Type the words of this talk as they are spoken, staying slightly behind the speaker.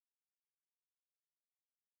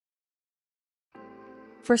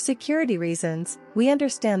For security reasons, we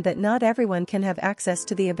understand that not everyone can have access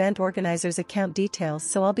to the event organizer's account details,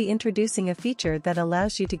 so I'll be introducing a feature that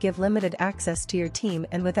allows you to give limited access to your team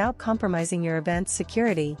and without compromising your event's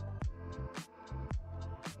security.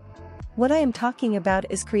 What I am talking about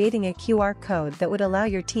is creating a QR code that would allow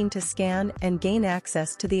your team to scan and gain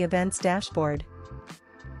access to the event's dashboard.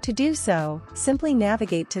 To do so, simply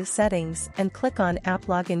navigate to Settings and click on App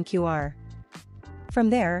Login QR. From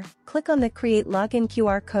there, click on the Create Login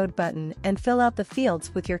QR Code button and fill out the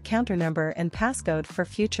fields with your counter number and passcode for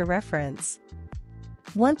future reference.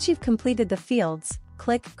 Once you've completed the fields,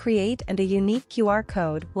 click Create and a unique QR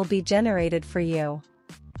code will be generated for you.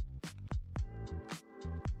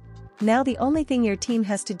 Now the only thing your team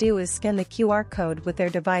has to do is scan the QR code with their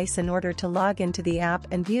device in order to log into the app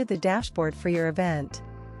and view the dashboard for your event.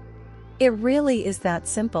 It really is that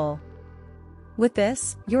simple. With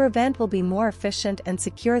this, your event will be more efficient and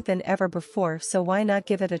secure than ever before, so why not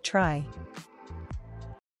give it a try?